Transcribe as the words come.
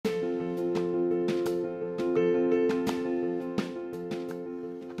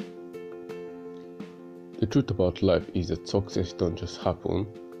The truth about life is that success don't just happen,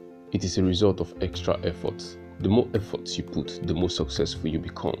 it is a result of extra efforts. The more efforts you put, the more successful you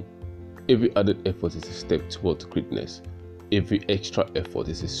become. Every added effort is a step towards greatness. Every extra effort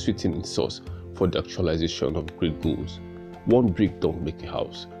is a sweetening sauce for the actualization of great goals. One brick don't make a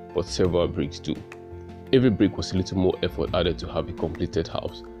house, but several bricks do. Every brick was a little more effort added to have a completed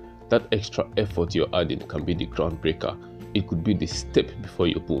house. That extra effort you're adding can be the groundbreaker. It could be the step before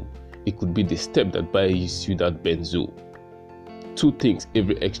your boom. It could be the step that buys you that benzo. Two things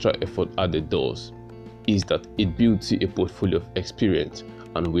every extra effort added does is that it builds you a portfolio of experience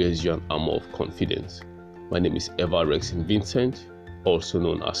and wears you an armor of confidence. My name is Eva Rexin Vincent, also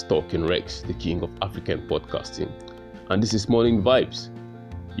known as Talking Rex, the king of African podcasting. And this is Morning Vibes.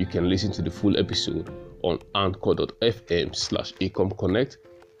 You can listen to the full episode on anchor.fm/ecomconnect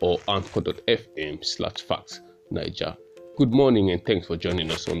or anchor.fm/factsniger. Good morning and thanks for joining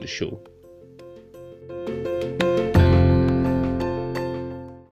us on the show.